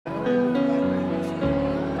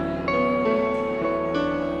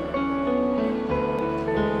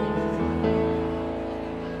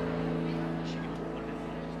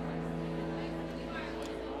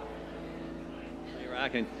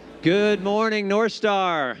second. Good morning, North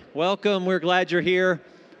Star. Welcome. We're glad you're here.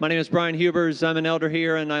 My name is Brian Hubers. I'm an elder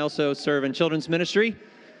here, and I also serve in children's ministry,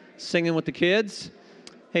 singing with the kids.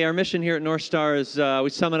 Hey, our mission here at North Star is we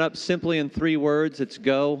sum it up simply in 3 words. It's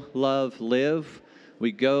go, love, live.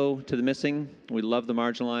 We go to the missing, we love the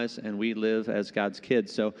marginalized, and we live as God's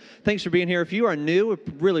kids. So thanks for being here. If you are new, we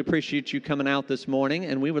really appreciate you coming out this morning,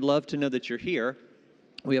 and we would love to know that you're here.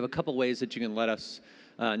 We have a couple ways that you can let us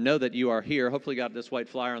know that you are here. Hopefully you got this white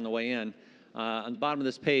flyer on the way in. On the bottom of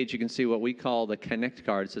this page, you can see what we call the Connect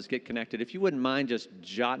card. It says Get Connected. If you wouldn't mind just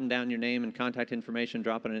jotting down your name and contact information,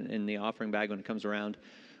 dropping it in the offering bag when it comes around,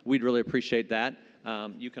 we'd really appreciate that.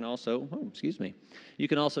 You can also, you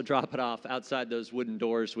can also drop it off outside those wooden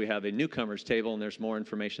doors. We have a newcomers table, and there's more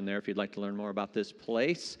information there if you'd like to learn more about this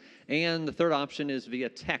place. And the third option is via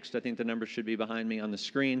text. I think the number should be behind me on the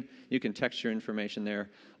screen. You can text your information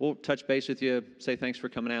there. We'll touch base with you, say thanks for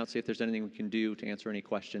coming out, see if there's anything we can do to answer any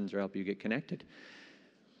questions or help you get connected.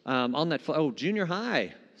 Junior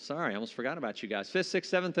high. Sorry, I almost forgot about you guys. 5th,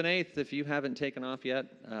 6th, 7th, and 8th, if you haven't taken off yet.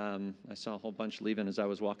 I saw a whole bunch leaving as I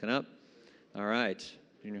was walking up. All right,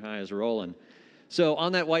 junior high is rolling. So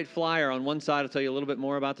on that white flyer, on one side, I'll tell you a little bit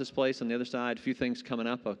more about this place. On the other side, a few things coming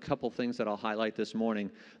up, a couple things that I'll highlight this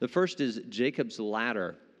morning. The first is Jacob's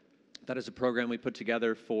Ladder. That is a program we put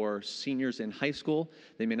together for seniors in high school.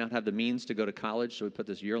 They may not have the means to go to college, so we put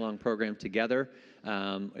this year-long program together.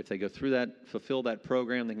 If they go through that, fulfill that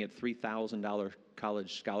program, they can get $3,000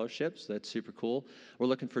 college scholarships. That's super cool. We're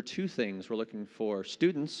looking for 2 things. We're looking for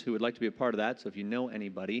students who would like to be a part of that, so if you know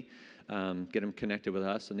anybody, get them connected with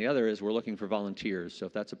us. And the other is we're looking for volunteers. So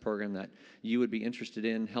if that's a program that you would be interested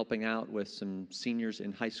in helping out with some seniors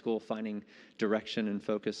in high school, finding direction and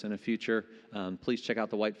focus in a future, please check out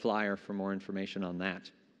the white flyer for more information on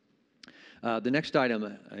that. The next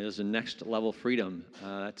item is a Next Level Freedom.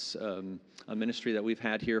 That's a ministry that we've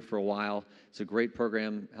had here for a while. It's a great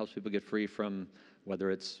program, helps people get free from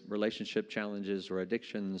whether it's relationship challenges or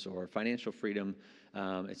addictions or financial freedom.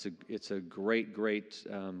 It's a great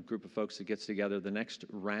group of folks that gets together. The next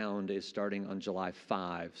round is starting on July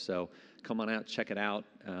 5. So come on out, check it out.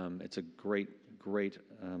 It's a great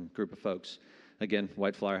group of folks. Again,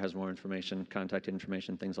 white flyer has more information, contact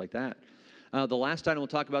information, things like that. The last item we'll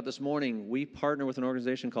talk about this morning, we partner with an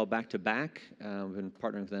organization called Back to Back. We've been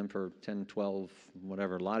partnering with them for 10, 12,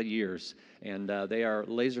 whatever, a lot of years. And they are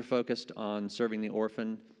laser focused on serving the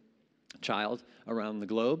orphan child around the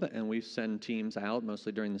globe. And we send teams out,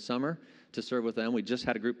 mostly during the summer, to serve with them. We just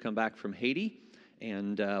had a group come back from Haiti.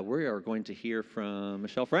 And we are going to hear from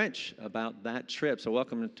Michelle French about that trip. So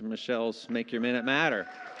welcome to Michelle's Make Your Minute Matter.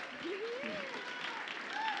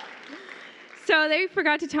 So they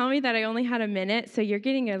forgot to tell me that I only had a minute, so you're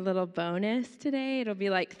getting a little bonus today. It'll be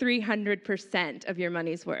like 300% of your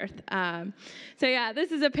money's worth.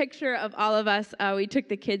 This is a picture of all of us. We took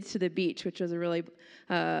the kids to the beach, which was a really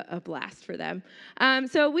a blast for them.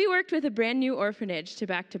 So we worked with a brand new orphanage to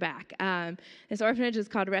Back to Back. This orphanage is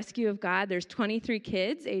called Rescue of God. There's 23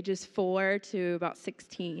 kids, ages 4 to about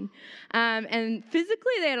 16. And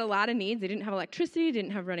physically, they had a lot of needs. They didn't have electricity,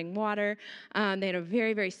 didn't have running water. They had a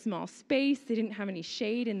very, very small space. They didn't have any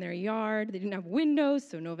shade in their yard. They didn't have windows,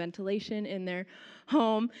 so no ventilation in their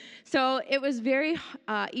home. So it was very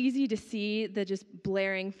easy to see the just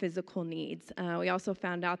blaring physical needs. We also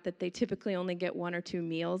found out that they typically only get 1 or 2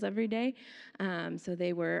 meals every day, so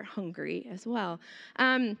they were hungry as well.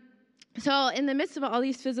 So in the midst of all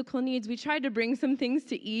these physical needs, we tried to bring some things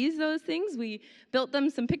to ease those things. We built them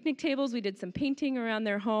some picnic tables. We did some painting around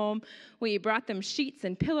their home. We brought them sheets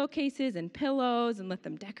and pillowcases and pillows and let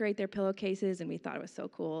them decorate their pillowcases, and we thought it was so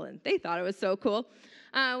cool, and they thought it was so cool.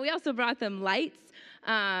 We also brought them lights,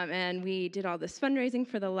 and we did all this fundraising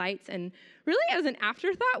for the lights. And really, as an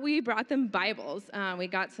afterthought, we brought them Bibles. We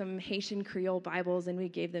got some Haitian Creole Bibles, and we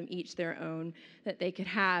gave them each their own that they could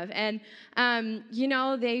have. And,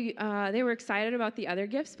 they were excited about the other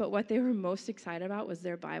gifts, but what they were most excited about was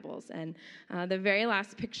their Bibles. And the very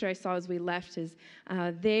last picture I saw as we left is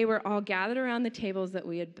they were all gathered around the tables that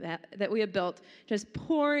we had built, just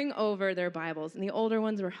poring over their Bibles. And the older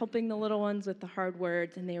ones were helping the little ones with the hard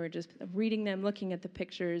words, and they were just reading them, looking at the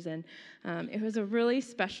pictures, and it was a really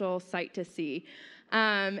special sight to see.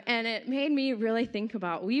 And it made me really think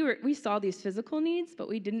about, we saw these physical needs, but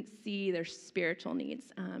we didn't see their spiritual needs.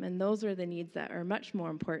 And those are the needs that are much more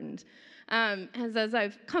important. As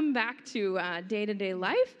I've come back to day-to-day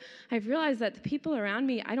life, I've realized that the people around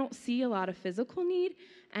me, I don't see a lot of physical need,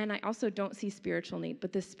 and I also don't see spiritual need,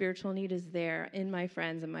 but the spiritual need is there in my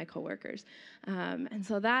friends and my coworkers. And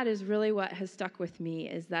so that is really what has stuck with me,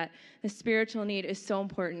 is that the spiritual need is so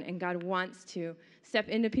important, and God wants to step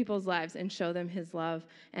into people's lives and show them his love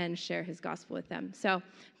and share his gospel with them. So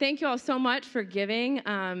thank you all so much for giving.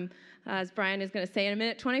 As Brian is going to say in a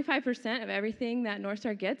minute, 25% of everything that North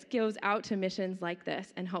Star gets goes out to missions like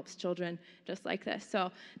this and helps children just like this.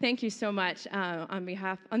 So thank you so much on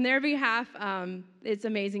their behalf. It's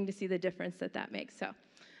amazing to see the difference that makes. So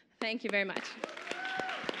thank you very much.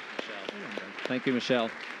 Thank you, Michelle.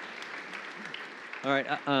 All right,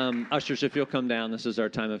 ushers, if you'll come down, this is our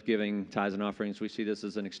time of giving tithes and offerings. We see this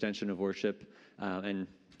as an extension of worship, and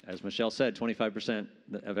as Michelle said, 25%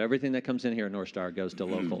 of everything that comes in here at North Star goes to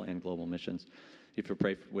local and global missions. If you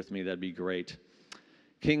pray with me, that'd be great.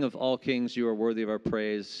 King of all kings, you are worthy of our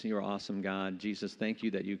praise. You are awesome, God. Jesus, thank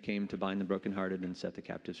you that you came to bind the brokenhearted and set the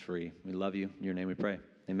captives free. We love you. In your name we pray.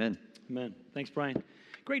 Amen. Amen. Thanks, Brian.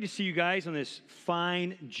 Great to see you guys on this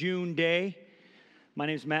fine June day. My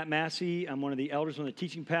name is Matt Massey. I'm one of the elders, one of the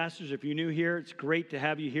teaching pastors. If you're new here, it's great to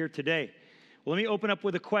have you here today. Well, let me open up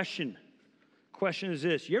with a question. Question is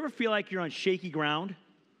this: you ever feel like you're on shaky ground?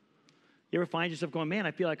 You ever find yourself going, man,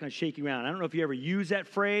 I feel like I'm on shaky ground? I don't know if you ever use that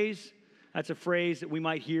phrase. That's a phrase that we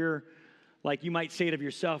might hear, like you might say it of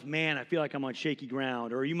yourself, man, I feel like I'm on shaky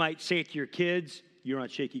ground. Or you might say it to your kids, you're on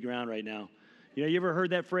shaky ground right now. You know, you ever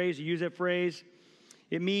heard that phrase, you use that phrase?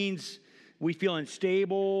 It means we feel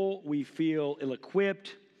unstable, we feel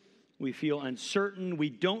ill-equipped, we feel uncertain, we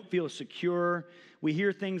don't feel secure. We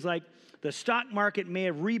hear things like, the stock market may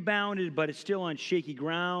have rebounded, but it's still on shaky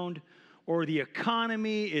ground. Or the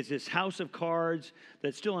economy is this house of cards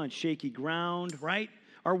that's still on shaky ground, right?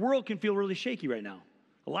 Our world can feel really shaky right now.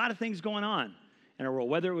 A lot of things going on in our world,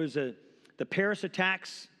 whether it was the Paris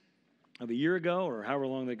attacks of a year ago or however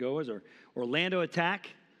long ago it was, or Orlando attack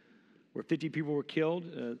where 50 people were killed.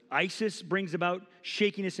 ISIS brings about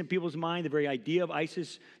shakiness in people's mind. The very idea of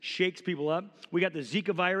ISIS shakes people up. We got the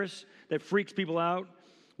Zika virus that freaks people out.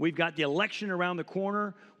 We've got the election around the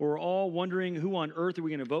corner where we're all wondering who on earth are we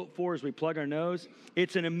going to vote for as we plug our nose.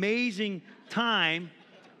 It's an amazing time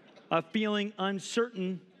of feeling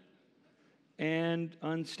uncertain and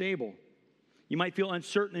unstable. You might feel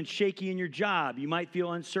uncertain and shaky in your job. You might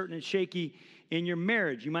feel uncertain and shaky in your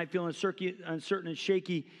marriage. You might feel uncertain and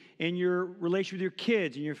shaky in your relationship with your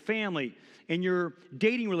kids, in your family, in your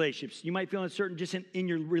dating relationships. You might feel uncertain just in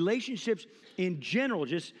your relationships in general,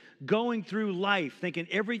 just going through life, thinking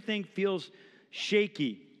everything feels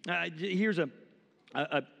shaky. Here's a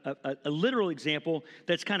literal example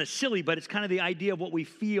that's kind of silly, but it's kind of the idea of what we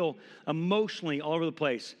feel emotionally all over the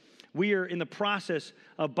place. We are in the process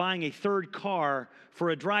of buying a third car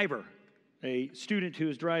for a driver, a student who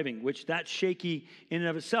is driving, which that's shaky in and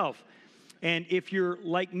of itself. And if you're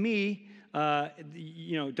like me,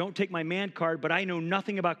 don't take my man card, but I know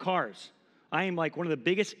nothing about cars. I am like one of the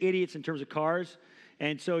biggest idiots in terms of cars.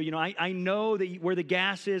 And so, I know where the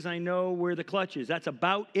gas is. I know where the clutch is. That's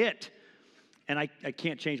about it. And I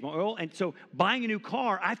can't change my oil. And so buying a new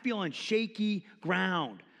car, I feel on shaky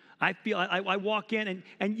ground. I walk in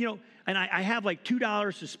and I have like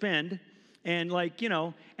 $2 to spend. And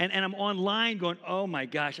and I'm online going, oh my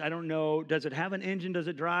gosh, I don't know. Does it have an engine? Does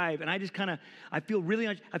it drive? And I just I feel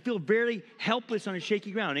very helpless on a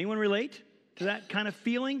shaky ground. Anyone relate to that kind of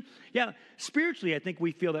feeling? Yeah, spiritually, I think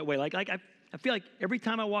we feel that way. I feel like every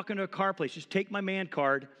time I walk into a car place, just take my man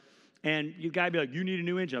card, and you guy be like, you need a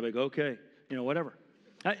new engine. I'm like, okay, whatever.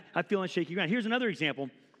 I feel on shaky ground. Here's another example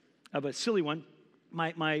of a silly one.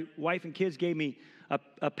 My wife and kids gave me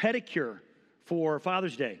a pedicure for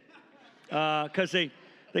Father's Day. Because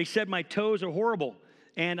they said my toes are horrible.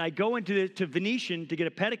 And I go to Venetian to get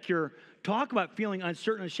a pedicure. Talk about feeling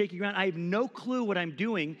uncertain and shaky ground. I have no clue what I'm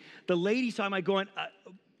doing. The lady saw me going,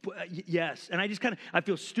 yes. And I just I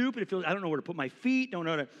feel stupid. I don't know where to put my feet.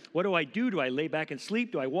 What do I do? Do I lay back and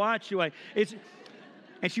sleep? Do I watch?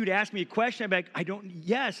 And she would ask me a question. I'd be like,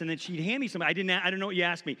 yes. And then she'd hand me something. I don't know what you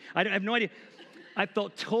asked me. I have no idea. I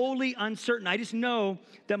felt totally uncertain. I just know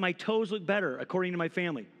that my toes look better, according to my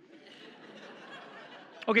family.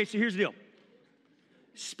 Okay, so here's the deal.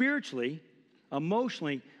 Spiritually,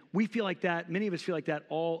 emotionally, we feel like that. Many of us feel like that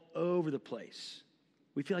all over the place.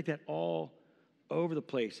 We feel like that all over the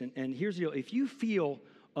place. And here's the deal. If you feel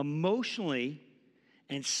emotionally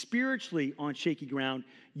and spiritually on shaky ground,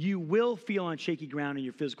 you will feel on shaky ground in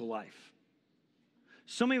your physical life.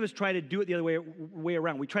 So many of us try to do it the other way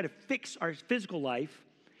around. We try to fix our physical life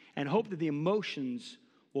and hope that the emotions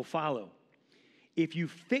will follow. If you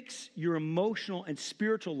fix your emotional and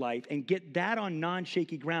spiritual life and get that on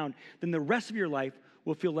non-shaky ground, then the rest of your life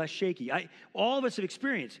will feel less shaky. All of us have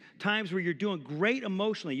experienced times where you're doing great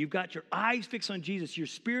emotionally. You've got your eyes fixed on Jesus. You're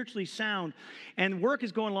spiritually sound. And work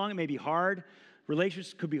is going along. It may be hard.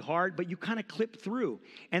 Relationships could be hard, but you kind of clip through.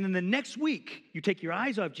 And then the next week, you take your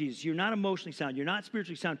eyes off Jesus. You're not emotionally sound. You're not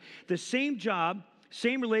spiritually sound. The same job,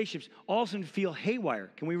 same relationships, all of a sudden feel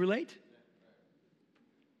haywire. Can we relate?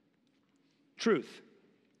 Truth.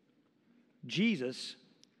 Jesus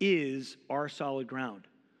is our solid ground.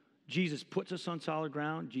 Jesus puts us on solid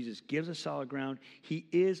ground. Jesus gives us solid ground. He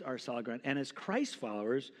is our solid ground. And as Christ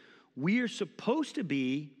followers, we are supposed to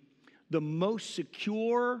be the most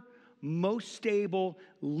secure, most stable,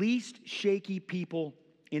 least shaky people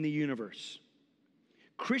in the universe.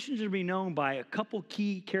 Christians are to be known by a couple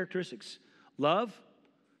key characteristics: love,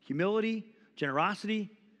 humility, generosity,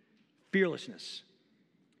 fearlessness.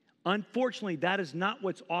 Unfortunately, that is not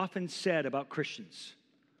what's often said about Christians.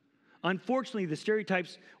 Unfortunately, the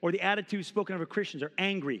stereotypes or the attitudes spoken of Christians are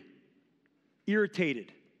angry,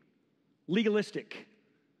 irritated, legalistic.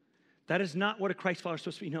 That is not what a Christ follower is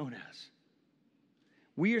supposed to be known as.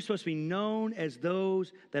 We are supposed to be known as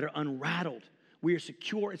those that are unrattled. We are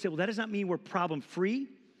secure and say, well, that does not mean we're problem-free.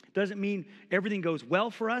 Doesn't mean everything goes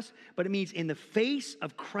well for us, but it means in the face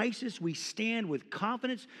of crisis, we stand with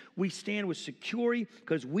confidence, we stand with security,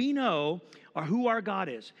 because we know who our God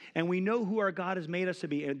is, and we know who our God has made us to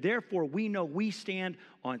be, and therefore we know we stand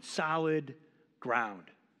on solid ground.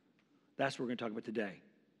 That's what we're going to talk about today.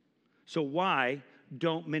 So why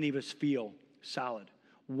don't many of us feel solid?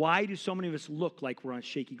 Why do so many of us look like we're on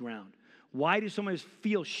shaky ground? Why do so many of us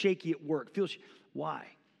feel shaky at work? Why?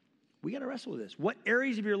 We got to wrestle with this. What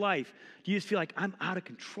areas of your life do you just feel like, I'm out of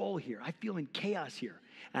control here? I feel in chaos here.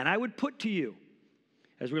 And I would put to you,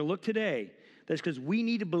 as we're going to look today, that's because we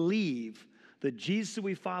need to believe the Jesus that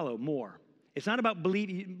we follow more. It's not about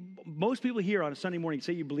believing. Most people here on a Sunday morning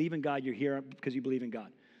say you believe in God, you're here because you believe in God.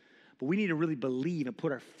 But we need to really believe and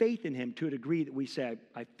put our faith in Him to a degree that we say,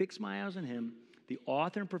 I fix my eyes on Him, the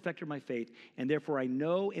author and perfecter of my faith, and therefore I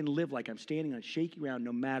know and live like I'm standing on shaky ground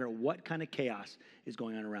no matter what kind of chaos is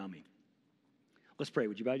going on around me. Let's pray.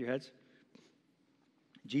 Would you bow your heads?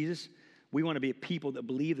 Jesus, we want to be a people that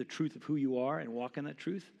believe the truth of who you are and walk in that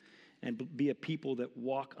truth, and be a people that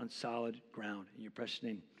walk on solid ground. In your precious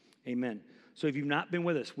name, amen. So if you've not been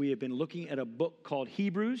with us, we have been looking at a book called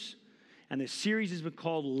Hebrews, and the series has been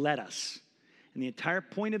called Let Us. And the entire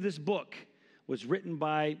point of this book was written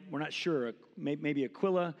by, we're not sure, maybe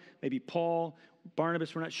Aquila, maybe Paul,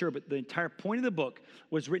 Barnabas, we're not sure, but the entire point of the book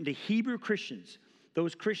was written to Hebrew Christians,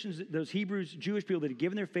 those Christians, those Hebrews, Jewish people that had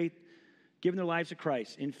given their faith, given their lives to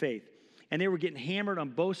Christ in faith. And they were getting hammered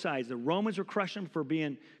on both sides. The Romans were crushing them for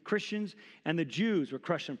being Christians, and the Jews were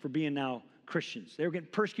crushing them for being now Christians. They were getting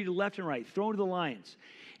persecuted left and right, thrown to the lions.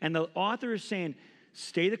 And the author is saying,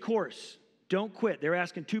 stay the course. Don't quit. They're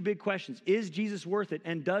asking two big questions. Is Jesus worth it?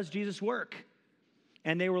 And does Jesus work?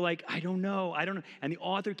 And they were like, I don't know. And the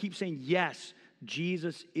author keeps saying, yes,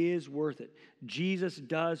 Jesus is worth it. Jesus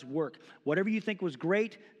does work. Whatever you think was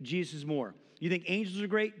great, Jesus is more. You think angels are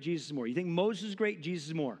great, Jesus is more. You think Moses is great, Jesus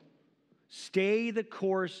is more. Stay the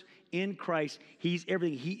course in Christ. He's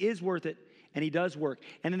everything. He is worth it, and He does work.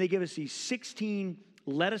 And then they give us these 16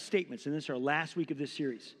 let us statements, and this is our last week of this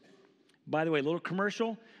series. By the way, a little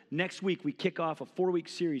commercial. Next week, we kick off a 4-week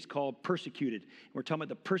series called Persecuted. We're talking about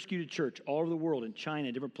the persecuted church all over the world, in China,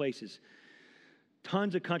 and different places.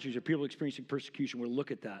 Tons of countries where people are experiencing persecution. We'll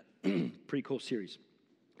look at that. Pretty cool series.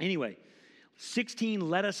 Anyway, 16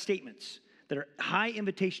 let us statements that are high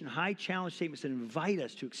invitation, high challenge statements that invite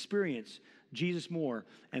us to experience Jesus more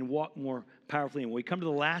and walk more powerfully. And when we come to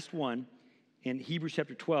the last one in Hebrews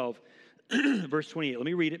chapter 12, verse 28, let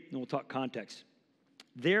me read it and we'll talk context.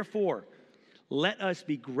 Therefore, let us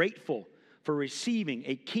be grateful for receiving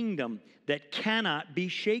a kingdom that cannot be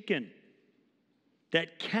shaken.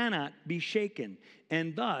 That cannot be shaken.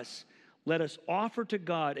 And thus, let us offer to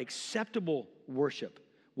God acceptable worship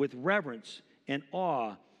with reverence and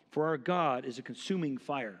awe, for our God is a consuming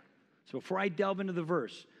fire. So before I delve into the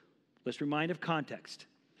verse, let's remind of context.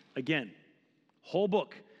 Again, whole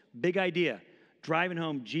book, big idea, driving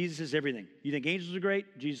home, Jesus is everything. You think angels are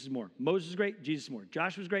great? Jesus is more. Moses is great? Jesus is more.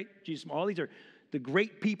 Joshua is great? Jesus is more. All these are the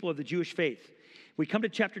great people of the Jewish faith. We come to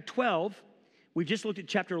chapter 12. We've just looked at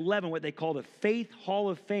chapter 11, what they call the Faith Hall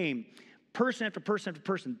of Fame. Person after person after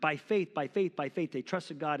person, by faith, by faith, by faith, they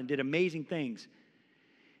trusted God and did amazing things.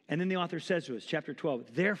 And then the author says to us, chapter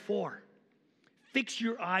 12, therefore, fix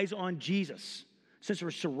your eyes on Jesus. Since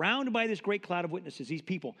we're surrounded by this great cloud of witnesses, these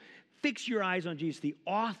people, fix your eyes on Jesus, the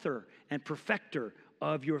author and perfecter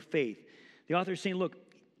of your faith. The author is saying, look,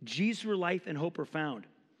 Jesus where life and hope are found.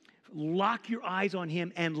 Lock your eyes on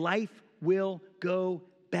Him and life will go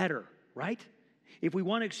better, right? If we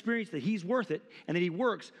want to experience that He's worth it and that He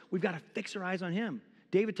works, we've got to fix our eyes on Him.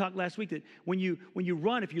 David talked last week that when you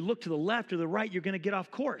run, if you look to the left or the right, you're going to get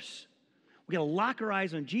off course. We got to lock our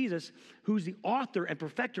eyes on Jesus, who's the author and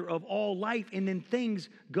perfecter of all life, and then things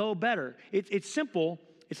go better. It's simple.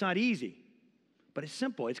 It's not easy, but it's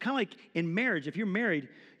simple. It's kind of like in marriage. If you're married,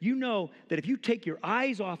 you know that if you take your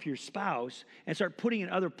eyes off your spouse and start putting it in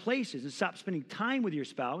other places and stop spending time with your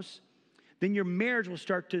spouse, then your marriage will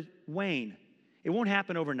start to wane. It won't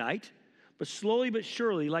happen overnight, but slowly but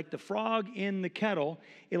surely, like the frog in the kettle,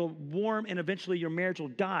 it'll warm and eventually your marriage will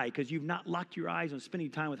die because you've not locked your eyes on spending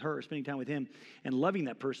time with her or spending time with him and loving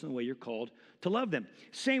that person the way you're called to love them.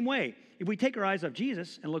 Same way, if we take our eyes off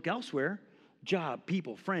Jesus and look elsewhere, job,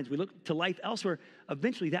 people, friends, we look to life elsewhere,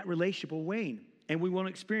 eventually that relationship will wane and we won't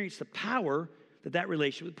experience the power that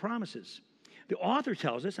relationship promises. The author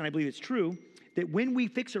tells us, and I believe it's true, that when we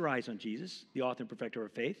fix our eyes on Jesus, the author and perfecter of our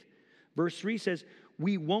faith, verse 3 says,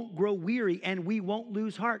 we won't grow weary and we won't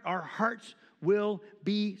lose heart. Our hearts will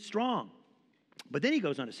be strong. But then he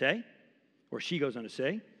goes on to say, or she goes on to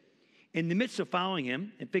say, in the midst of following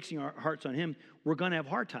him and fixing our hearts on him, we're going to have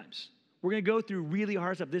hard times. We're going to go through really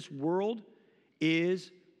hard stuff. This world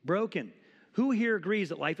is broken. Who here agrees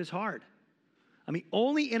that life is hard? I mean,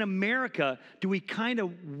 only in America do we kind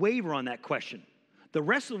of waver on that question. The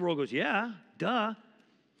rest of the world goes, yeah, duh.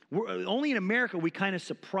 Only in America we kind of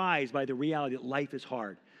surprised by the reality that life is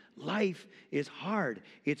hard. Life is hard.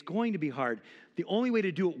 It's going to be hard. The only way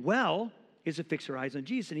to do it well is to fix our eyes on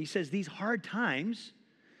Jesus. And he says these hard times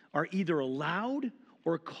are either allowed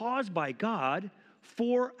or caused by God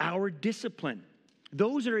for our discipline.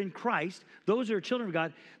 Those that are in Christ, those that are children of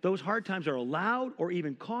God, those hard times are allowed or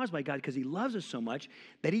even caused by God because he loves us so much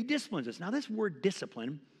that he disciplines us. Now this word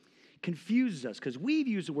discipline confuses us because we've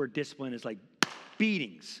used the word discipline as like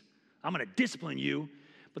beatings. I'm going to discipline you.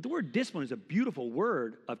 But the word discipline is a beautiful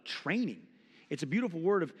word of training. It's a beautiful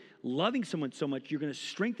word of loving someone so much you're going to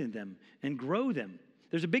strengthen them and grow them.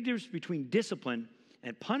 There's a big difference between discipline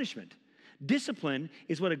and punishment. Discipline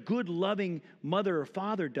is what a good, loving mother or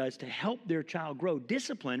father does to help their child grow.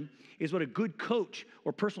 Discipline is what a good coach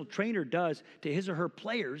or personal trainer does to his or her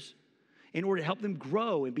players in order to help them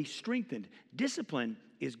grow and be strengthened. Discipline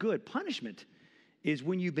is good. Punishment is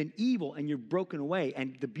when you've been evil and you're broken away.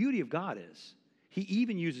 And the beauty of God is he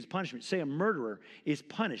even uses punishment. Say a murderer is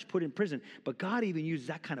punished, put in prison. But God even uses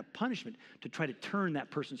that kind of punishment to try to turn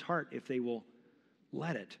that person's heart if they will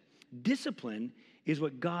let it. Discipline is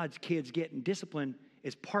what God's kids get, and discipline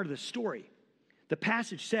is part of the story. The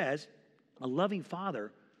passage says a loving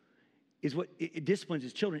father is what it disciplines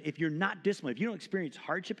his children. If you're not disciplined, if you don't experience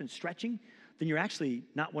hardship and stretching, then you're actually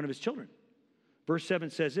not one of his children. Verse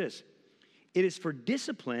 7 says this, it is for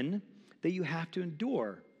discipline that you have to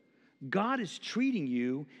endure. God is treating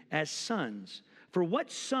you as sons. For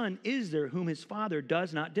what son is there whom his father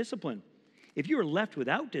does not discipline? If you are left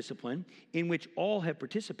without discipline, in which all have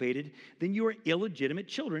participated, then you are illegitimate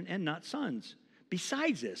children and not sons.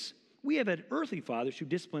 Besides this, we have had earthly fathers who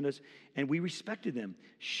disciplined us, and we respected them.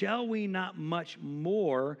 Shall we not much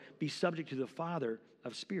more be subject to the Father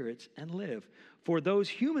of spirits and live? For those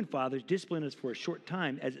human fathers discipline us for a short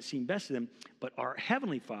time as it seemed best to them, but our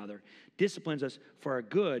heavenly Father disciplines us for our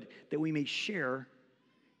good, that we may share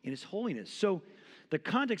in his holiness. So the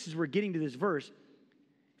context is we're getting to this verse.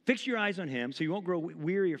 Fix your eyes on him so you won't grow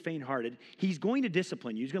weary or faint-hearted. He's going to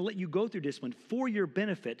discipline you. He's going to let you go through discipline for your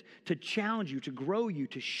benefit, to challenge you, to grow you,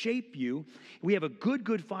 to shape you. We have a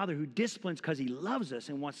good Father who disciplines because he loves us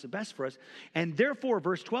and wants the best for us. And therefore,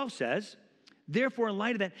 verse 12 says, therefore, in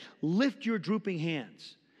light of that, lift your drooping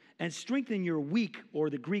hands and strengthen your weak, or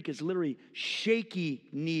the Greek is literally shaky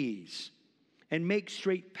knees, and make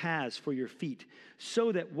straight paths for your feet,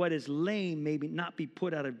 so that what is lame may not be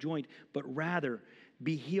put out of joint, but rather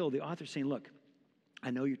be healed. The author's saying, look,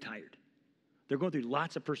 I know you're tired. They're going through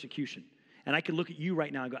lots of persecution. And I can look at you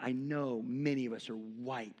right now and go, I know many of us are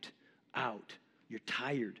wiped out. You're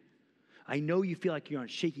tired. I know you feel like you're on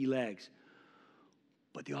shaky legs.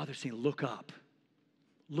 But the author's saying, look up.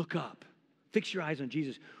 Look up. Fix your eyes on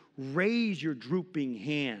Jesus. Raise your drooping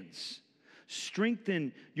hands.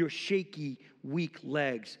 Strengthen your shaky, weak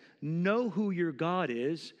legs. Know who your God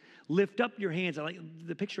is. Lift up your hands. I like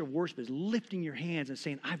the picture of worship is lifting your hands and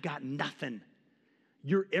saying, I've got nothing.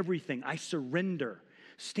 You're everything. I surrender.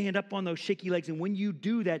 Stand up on those shaky legs. And when you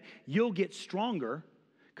do that, you'll get stronger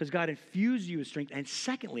because God infuses you with strength. And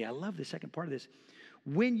secondly, I love the second part of this.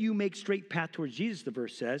 When you make straight path towards Jesus, the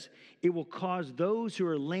verse says, it will cause those who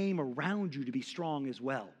are lame around you to be strong as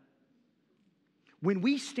well. When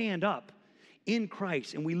we stand up in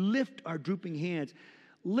Christ and we lift our drooping hands,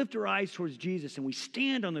 lift our eyes towards Jesus, and we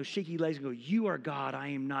stand on those shaky legs and go, you are God, I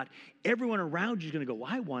am not. Everyone around you is going to go,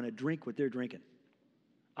 well, I want to drink what they're drinking.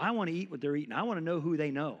 I want to eat what they're eating. I want to know who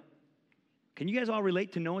they know. Can you guys all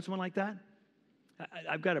relate to knowing someone like that?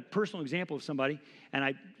 I've got a personal example of somebody,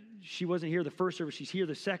 and she wasn't here the first service. She's here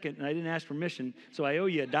the second, and I didn't ask permission, so I owe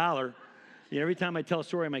you $1. You know, every time I tell a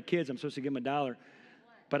story of my kids, I'm supposed to give them $1.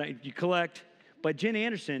 But you collect. But Jen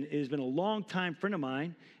Anderson has been a long-time friend of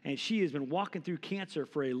mine, and she has been walking through cancer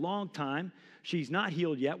for a long time. She's not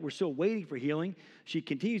healed yet. We're still waiting for healing. She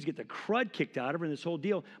continues to get the crud kicked out of her in this whole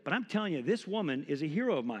deal. But I'm telling you, this woman is a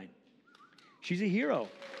hero of mine. She's a hero.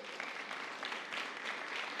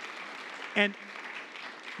 And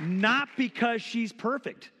not because she's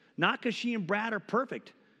perfect. Not because she and Brad are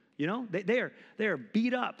perfect. You know, they are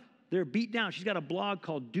beat up. They're beat down. She's got a blog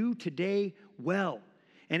called Do Today Well.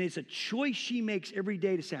 And it's a choice she makes every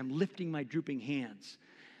day to say, I'm lifting my drooping hands.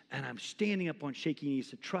 And I'm standing up on shaky knees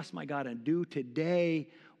to trust my God and do today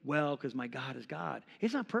well because my God is God.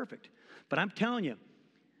 It's not perfect. But I'm telling you,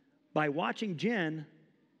 by watching Jen,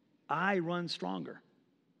 I run stronger.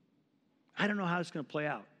 I don't know how it's going to play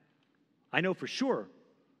out. I know for sure,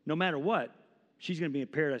 no matter what, she's going to be in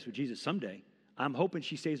paradise with Jesus someday. I'm hoping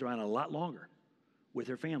she stays around a lot longer with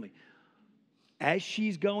her family. As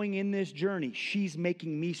she's going in this journey, she's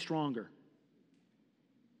making me stronger.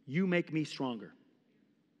 You make me stronger.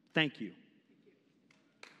 Thank you.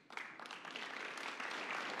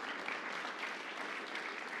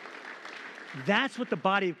 That's what the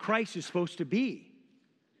body of Christ is supposed to be.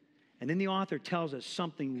 And then the author tells us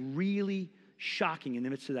something really shocking in the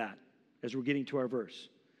midst of that as we're getting to our verse.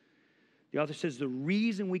 The author says the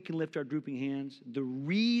reason we can lift our drooping hands, the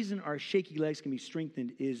reason our shaky legs can be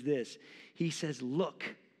strengthened is this. He says, look,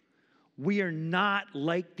 we are not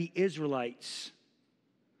like the Israelites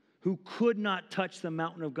who could not touch the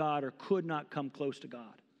mountain of God or could not come close to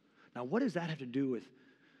God. Now, what does that have to do with,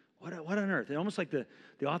 what on earth? It's almost like the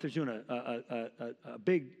author's doing a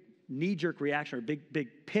big knee-jerk reaction or a big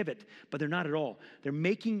pivot, but they're not at all. They're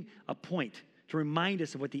making a point to remind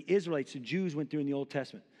us of what the Israelites, the Jews, went through in the Old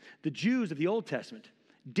Testament. The Jews of the Old Testament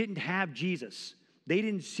didn't have Jesus. They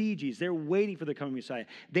didn't see Jesus. They were waiting for the coming Messiah.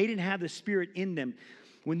 They didn't have the Spirit in them.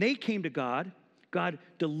 When they came to God, God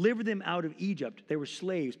delivered them out of Egypt. They were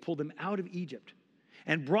slaves, pulled them out of Egypt,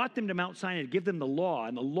 and brought them to Mount Sinai to give them the law.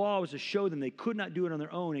 And the law was to show them they could not do it on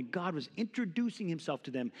their own. And God was introducing himself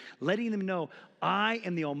to them, letting them know, I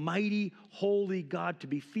am the almighty, holy God to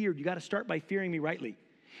be feared. You got to start by fearing me rightly.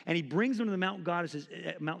 And he brings them to the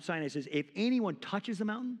Mount Sinai and says, if anyone touches the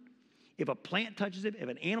mountain, if a plant touches it, if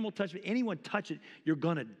an animal touches it, anyone touches it, you're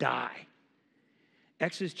going to die.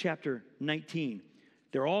 Exodus chapter 19.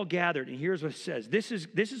 They're all gathered, and here's what it says. This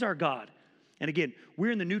is our God. And again,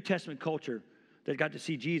 we're in the New Testament culture that got to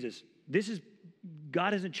see Jesus.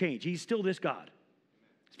 God hasn't changed. He's still this God.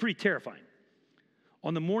 It's pretty terrifying.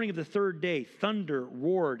 On the morning of the third day, thunder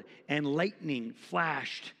roared and lightning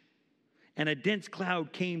flashed, and a dense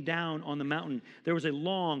cloud came down on the mountain. There was a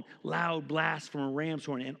long, loud blast from a ram's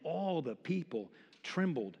horn, and all the people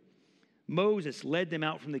trembled. Moses led them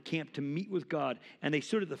out from the camp to meet with God, and they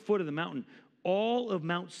stood at the foot of the mountain. All of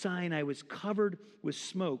Mount Sinai was covered with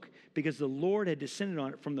smoke because the Lord had descended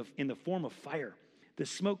on it in the form of fire. The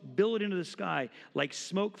smoke billowed into the sky like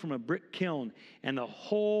smoke from a brick kiln, and the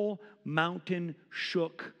whole mountain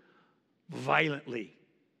shook violently.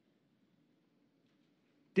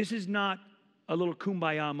 This is not a little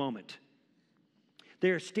kumbaya moment.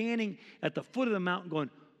 They are standing at the foot of the mountain going,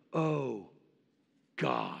 oh,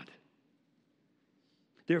 God.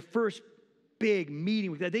 Their first big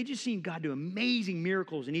meeting with God. They just seen God do amazing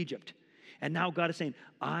miracles in Egypt. And now God is saying,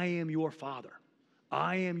 I am your Father.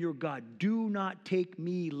 I am your God. Do not take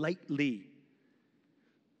me lightly.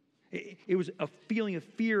 It was a feeling of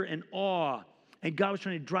fear and awe. And God was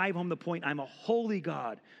trying to drive home the point, I'm a holy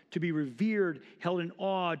God, to be revered, held in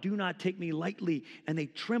awe. Do not take me lightly. And they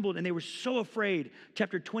trembled and they were so afraid.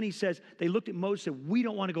 Chapter 20 says, they looked at Moses and said, we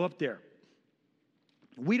don't want to go up there.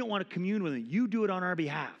 We don't want to commune with him. You do it on our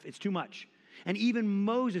behalf. It's too much. And even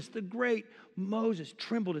Moses, the great Moses,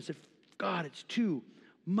 trembled and said, God, it's too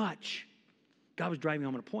much. God was driving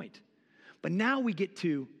home a point. But now we get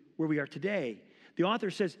to where we are today. The author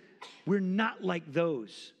says, we're not like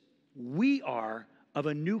those. We are of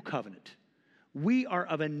a new covenant. We are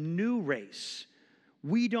of a new race.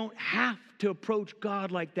 We don't have to approach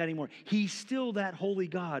God like that anymore. He's still that holy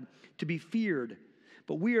God to be feared.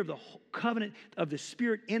 But we are of the covenant of the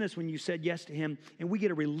Spirit in us when you said yes to him. And we get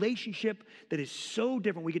a relationship that is so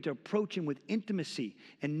different. We get to approach him with intimacy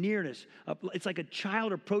and nearness. It's like a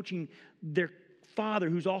child approaching their father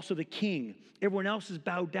who's also the king. Everyone else is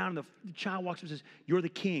bowed down. And the child walks up and says, you're the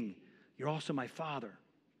king. You're also my father.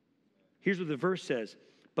 Here's what the verse says.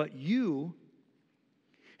 But you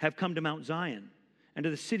have come to Mount Zion and and to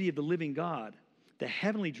the city of the living God, the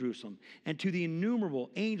heavenly Jerusalem, and to the innumerable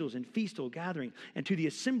angels in festal gathering, and to the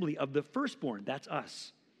assembly of the firstborn, that's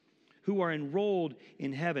us, who are enrolled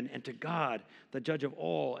in heaven, and to God, the judge of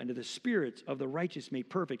all, and to the spirits of the righteous made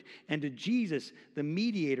perfect, and to Jesus, the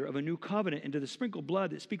mediator of a new covenant, and to the sprinkled blood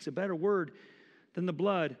that speaks a better word than the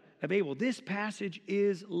blood of Abel. This passage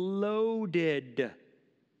is loaded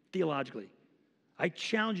theologically. I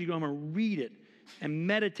challenge you to go home and read it and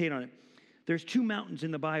meditate on it. There's two mountains in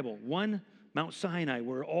the Bible. One, Mount Sinai,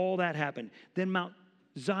 where all that happened. Then Mount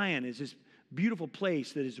Zion is this beautiful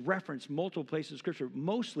place that is referenced multiple places in Scripture,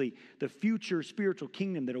 mostly the future spiritual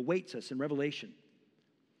kingdom that awaits us in Revelation.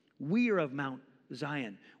 We are of Mount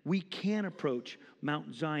Zion. We can approach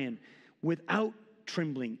Mount Zion without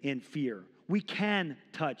trembling in fear. We can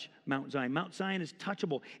touch Mount Zion. Mount Zion is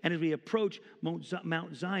touchable. And as we approach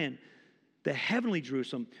Mount Zion, the heavenly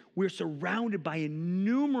Jerusalem, we're surrounded by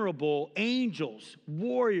innumerable angels,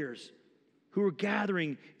 warriors, who are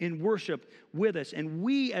gathering in worship with us. And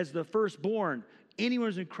we, as the firstborn, anyone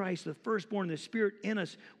who's in Christ, the firstborn, the Spirit in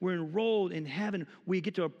us, we're enrolled in heaven. We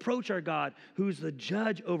get to approach our God, who's the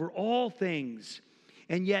judge over all things.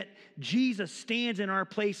 And yet, Jesus stands in our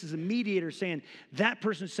place as a mediator saying, that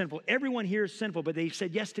person's sinful. Everyone here is sinful, but they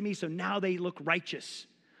said yes to me, so now they look righteous.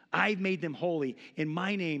 I've made them holy in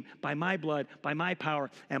my name, by my blood, by my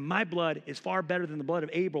power. And my blood is far better than the blood of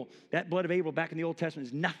Abel. That blood of Abel back in the Old Testament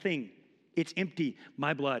is nothing. It's empty.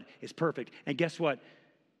 My blood is perfect. And guess what?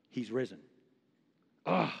 He's risen.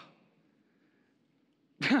 Oh.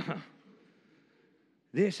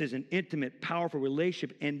 This is an intimate, powerful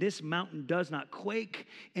relationship. And this mountain does not quake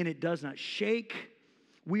and it does not shake.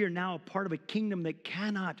 We are now a part of a kingdom that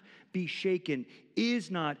cannot be shaken,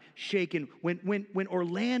 is not shaken. When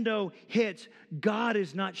Orlando hits, God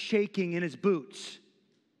is not shaking in his boots.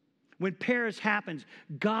 When Paris happens,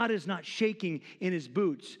 God is not shaking in his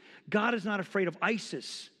boots. God is not afraid of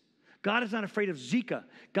ISIS. God is not afraid of Zika.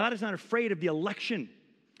 God is not afraid of the election.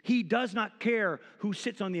 He does not care who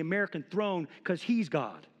sits on the American throne because he's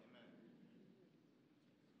God.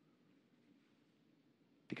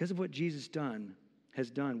 Because of what Jesus has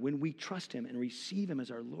done, when we trust him and receive him as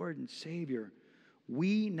our Lord and Savior,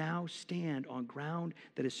 we now stand on ground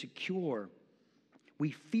that is secure. We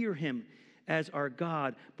fear him as our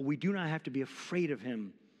God, but we do not have to be afraid of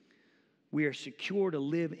him. We are secure to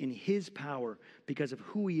live in his power because of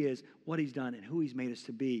who he is, what he's done, and who he's made us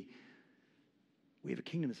to be. We have a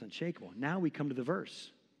kingdom that's unshakable. Now we come to the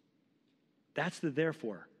verse. That's the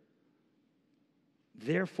therefore.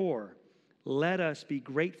 Therefore, let us be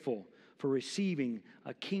grateful for receiving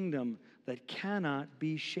a kingdom that cannot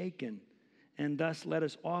be shaken. And thus let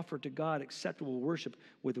us offer to God acceptable worship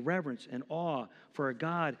with reverence and awe, for our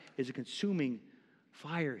God is a consuming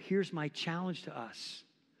fire. Here's my challenge to us.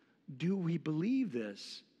 Do we believe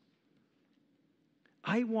this?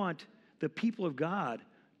 I want the people of God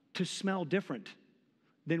to smell different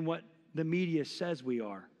than what the media says we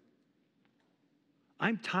are.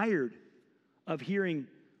 I'm tired of hearing,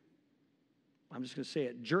 I'm just going to say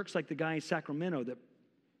it, jerks like the guy in Sacramento that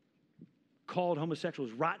called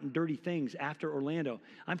homosexuals rotten, dirty things after Orlando.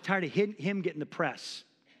 I'm tired of him getting the press.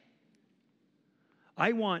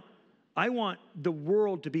 I want the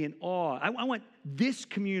world to be in awe. I want this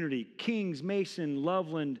community, Kings, Mason,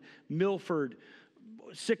 Loveland, Milford,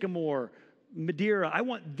 Sycamore, Madeira. I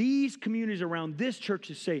want these communities around this church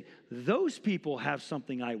to say, those people have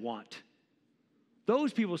something I want.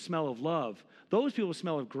 Those people smell of love. Those people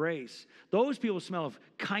smell of grace. Those people smell of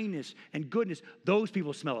kindness and goodness. Those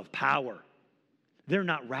people smell of power. They're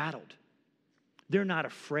not rattled. They're not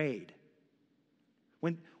afraid.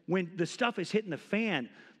 When the stuff is hitting the fan,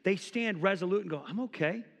 they stand resolute and go, I'm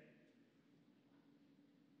okay. I'm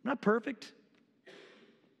not perfect.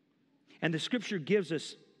 And the scripture gives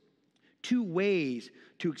us two ways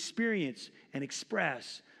to experience and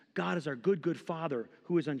express God as our good, good Father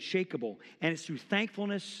who is unshakable. And it's through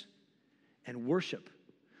thankfulness and worship.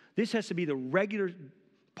 This has to be the regular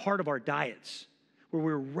part of our diets, where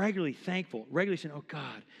we're regularly thankful, regularly saying, oh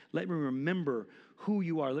God, let me remember who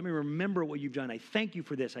you are. Let me remember what you've done. I thank you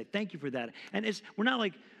for this. I thank you for that. And we're not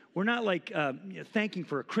like thanking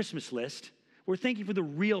for a Christmas list. We're thanking for the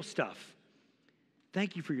real stuff.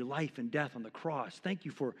 Thank you for your life and death on the cross. Thank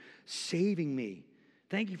you for saving me.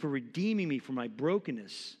 Thank you for redeeming me from my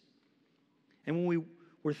brokenness. And when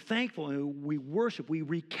we're thankful and we worship, we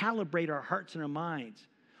recalibrate our hearts and our minds.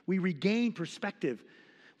 We regain perspective.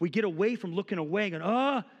 We get away from looking away and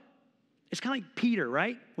going, it's kind of like Peter,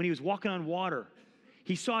 right? When he was walking on water.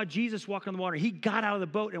 He saw Jesus walk on the water. He got out of the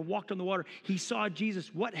boat and walked on the water. He saw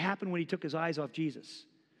Jesus. What happened when he took his eyes off Jesus?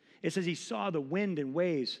 It says he saw the wind and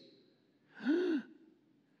waves.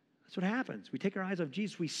 That's what happens. We take our eyes off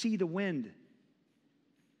Jesus. We see the wind.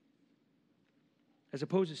 As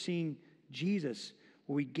opposed to seeing Jesus,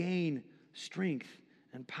 where we gain strength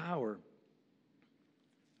and power.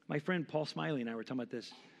 My friend Paul Smiley and I were talking about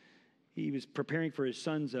this. He was preparing for his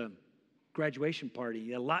son's graduation party.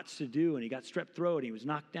 He had lots to do, and he got strep throat, and he was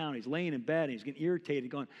knocked down. He's laying in bed, and he's getting irritated,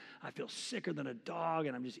 going, I feel sicker than a dog,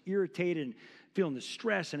 and I'm just irritated and feeling the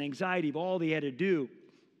stress and anxiety of all he had to do.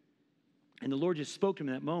 And the Lord just spoke to him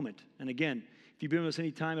in that moment. And again, if you've been with us any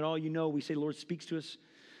time at all, you know we say the Lord speaks to us.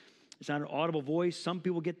 It's not an audible voice. Some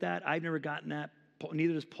people get that. I've never gotten that.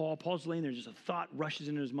 Neither does Paul. Paul's laying there, just a thought rushes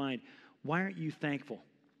into his mind. Why aren't you thankful?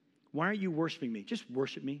 Why aren't you worshiping me? Just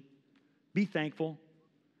worship me. Be thankful.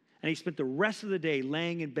 And he spent the rest of the day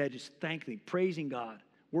laying in bed, just thanking, praising God,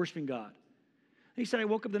 worshiping God. And he said, I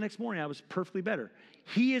woke up the next morning, I was perfectly better.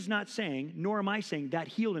 He is not saying, nor am I saying, that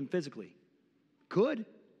healed him physically. Could.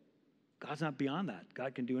 God's not beyond that.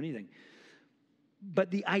 God can do anything.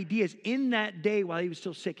 But the idea is, in that day while he was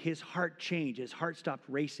still sick, his heart changed. His heart stopped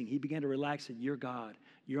racing. He began to relax and said, you're God.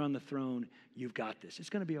 You're on the throne. You've got this.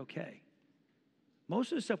 It's going to be okay.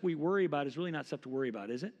 Most of the stuff we worry about is really not stuff to worry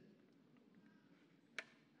about, is it?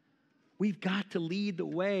 We've got to lead the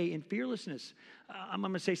way in fearlessness. I'm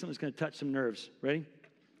going to say something that's going to touch some nerves. Ready?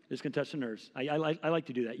 It's going to touch some nerves. I like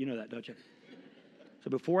to do that. You know that, don't you?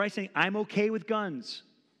 So before I say, I'm okay with guns.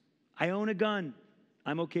 I own a gun.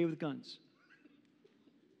 I'm okay with guns.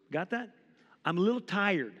 Got that? I'm a little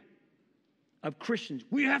tired of Christians.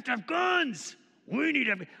 We have to have guns. We need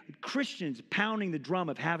to have Christians pounding the drum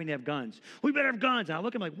of having to have guns. We better have guns. And I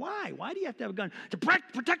look at them like, why? Why do you have to have a gun? To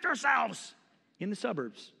protect ourselves in the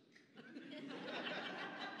suburbs.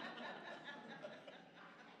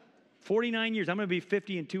 49 years. I'm going to be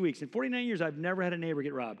 50 in 2 weeks. In 49 years, I've never had a neighbor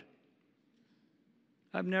get robbed.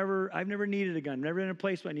 I've never needed a gun. Never been in a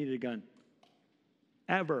place where I needed a gun.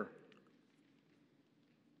 Ever.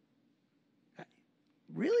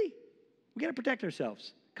 Really? We got to protect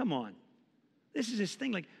ourselves. Come on. This is this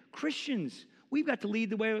thing like Christians. We've got to lead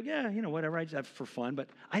the way. Yeah, you know, whatever. I just have for fun, but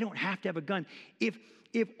I don't have to have a gun. If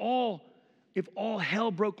all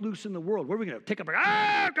hell broke loose in the world, what are we going to take up?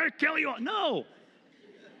 I'm going to kill you all. No.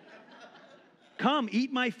 Come,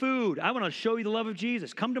 eat my food. I want to show you the love of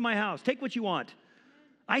Jesus. Come to my house. Take what you want.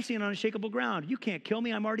 I stand on unshakable ground. You can't kill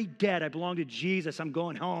me. I'm already dead. I belong to Jesus. I'm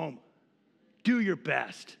going home. Do your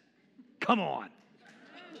best. Come on.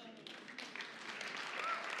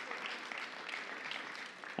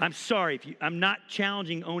 I'm sorry. I'm not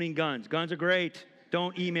challenging owning guns. Guns are great.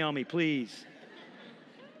 Don't email me, please.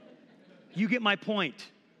 You get my point.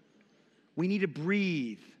 We need to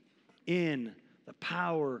breathe in the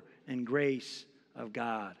power and grace of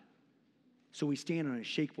God. So we stand on an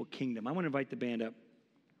unshakable kingdom. I want to invite the band up.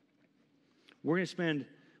 We're going to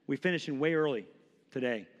we finish in way early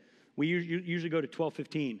today. We usually go to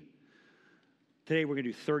 12:15. Today we're going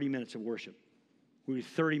to do 30 minutes of worship. We're going to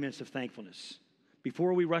do 30 minutes of thankfulness.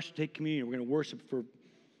 Before we rush to take communion, we're going to worship for a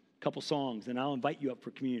couple songs, and I'll invite you up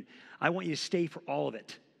for communion. I want you to stay for all of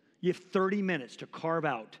it. You have 30 minutes to carve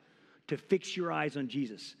out, to fix your eyes on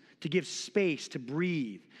Jesus, to give space to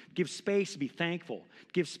breathe, give space to be thankful,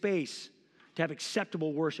 give space to have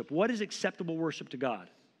acceptable worship. What is acceptable worship to God?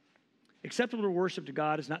 Acceptable worship to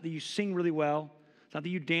God is not that you sing really well. It's not that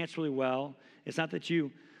you dance really well. It's not that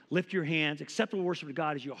you lift your hands. Acceptable worship to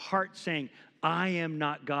God is your heart saying, I am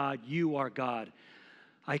not God, you are God.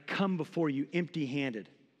 I come before you empty-handed.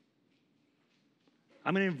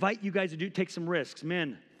 I'm going to invite you guys to take some risks.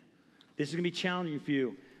 Men, this is going to be challenging for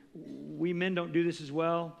you. We men don't do this as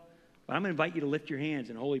well, but I'm going to invite you to lift your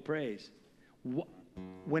hands in holy praise.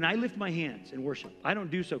 When I lift my hands in worship, I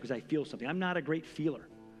don't do so because I feel something. I'm not a great feeler.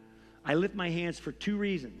 I lift my hands for two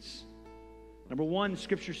reasons. Number one,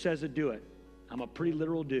 Scripture says to do it. I'm a pretty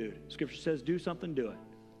literal dude. Scripture says do something, do it.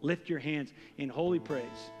 Lift your hands in holy praise.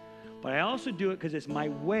 But I also do it because it's my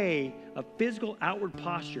way of physical outward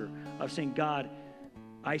posture of saying, God,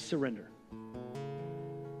 I surrender.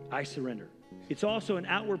 I surrender. It's also an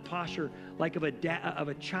outward posture like of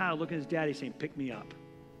a child looking at his daddy saying, pick me up.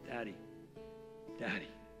 Daddy. Daddy.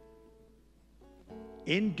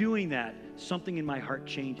 In doing that, something in my heart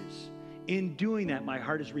changes. In doing that, my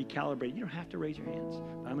heart is recalibrated. You don't have to raise your hands,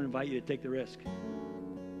 but I'm going to invite you to take the risk.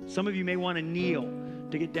 Some of you may want to kneel,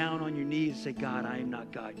 to get down on your knees and say, God, I am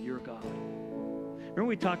not God, you're God. Remember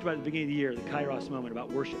we talked about at the beginning of the year, the Kairos moment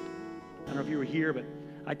about worship. I don't know if you were here, but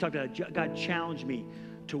I talked about God challenged me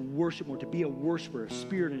to worship more, to be a worshiper of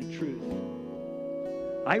spirit and truth.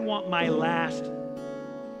 I want my last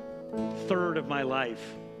third of my life,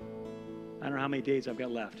 I don't know how many days I've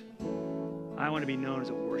got left, I want to be known as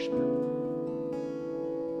a worshiper.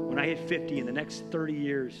 I when I hit 50 in the next 30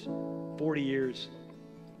 years, 40 years,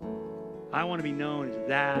 I want to be known as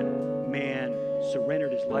that man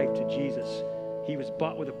surrendered his life to Jesus. He was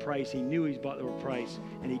bought with a price. He knew he was bought with a price,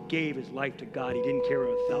 and he gave his life to God. He didn't care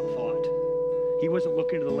without thought. He wasn't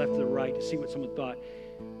looking to the left or the right to see what someone thought.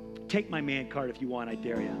 Take my man card if you want, I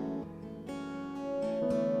dare you.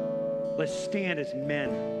 Let's stand as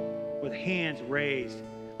men with hands raised.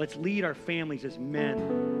 Let's lead our families as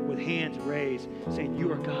men with hands raised, saying,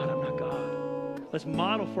 you are God, I'm not God. Let's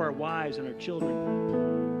model for our wives and our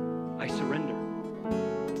children, I surrender.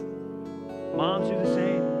 Moms do the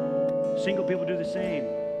same. Single people do the same.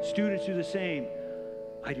 Students do the same.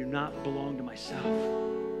 I do not belong to myself.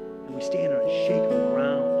 And we stand on unshakable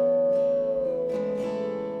ground.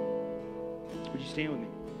 Would you stand with me?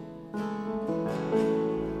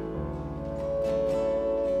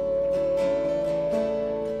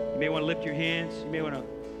 You may want to lift your hands. You may want to,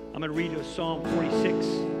 I'm going to read you a Psalm 46.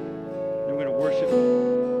 And we're going to worship.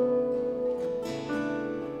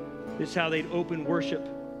 This is how they'd open worship.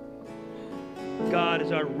 God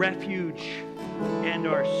is our refuge and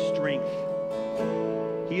our strength.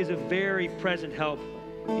 He is a very present help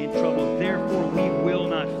in trouble. Therefore, we will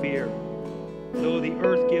not fear. Though the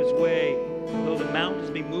earth gives way, though the mountains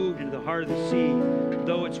be moved into the heart of the sea,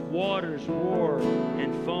 though its waters roar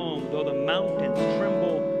and foam, though the mountains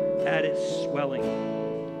tremble at its swelling.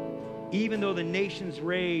 Even though the nations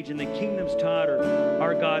rage and the kingdoms totter,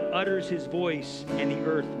 our God utters his voice and the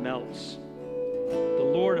earth melts.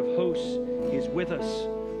 The Lord of hosts is with us.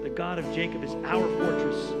 The God of Jacob is our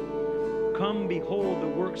fortress. Come, behold the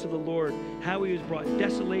works of the Lord, how he has brought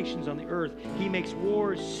desolations on the earth. He makes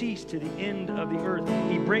wars cease to the end of the earth.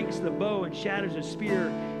 He breaks the bow and shatters the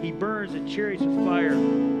spear. He burns the chariots with fire.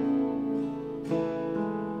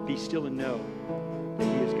 Be still and know that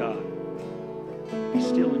he is God. Be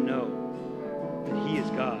still and know that he is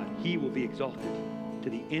God. He will be exalted to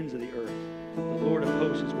the ends of the earth. The Lord of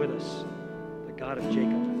hosts is with us. The God of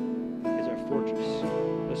Jacob is our fortress.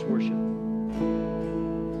 Let's worship.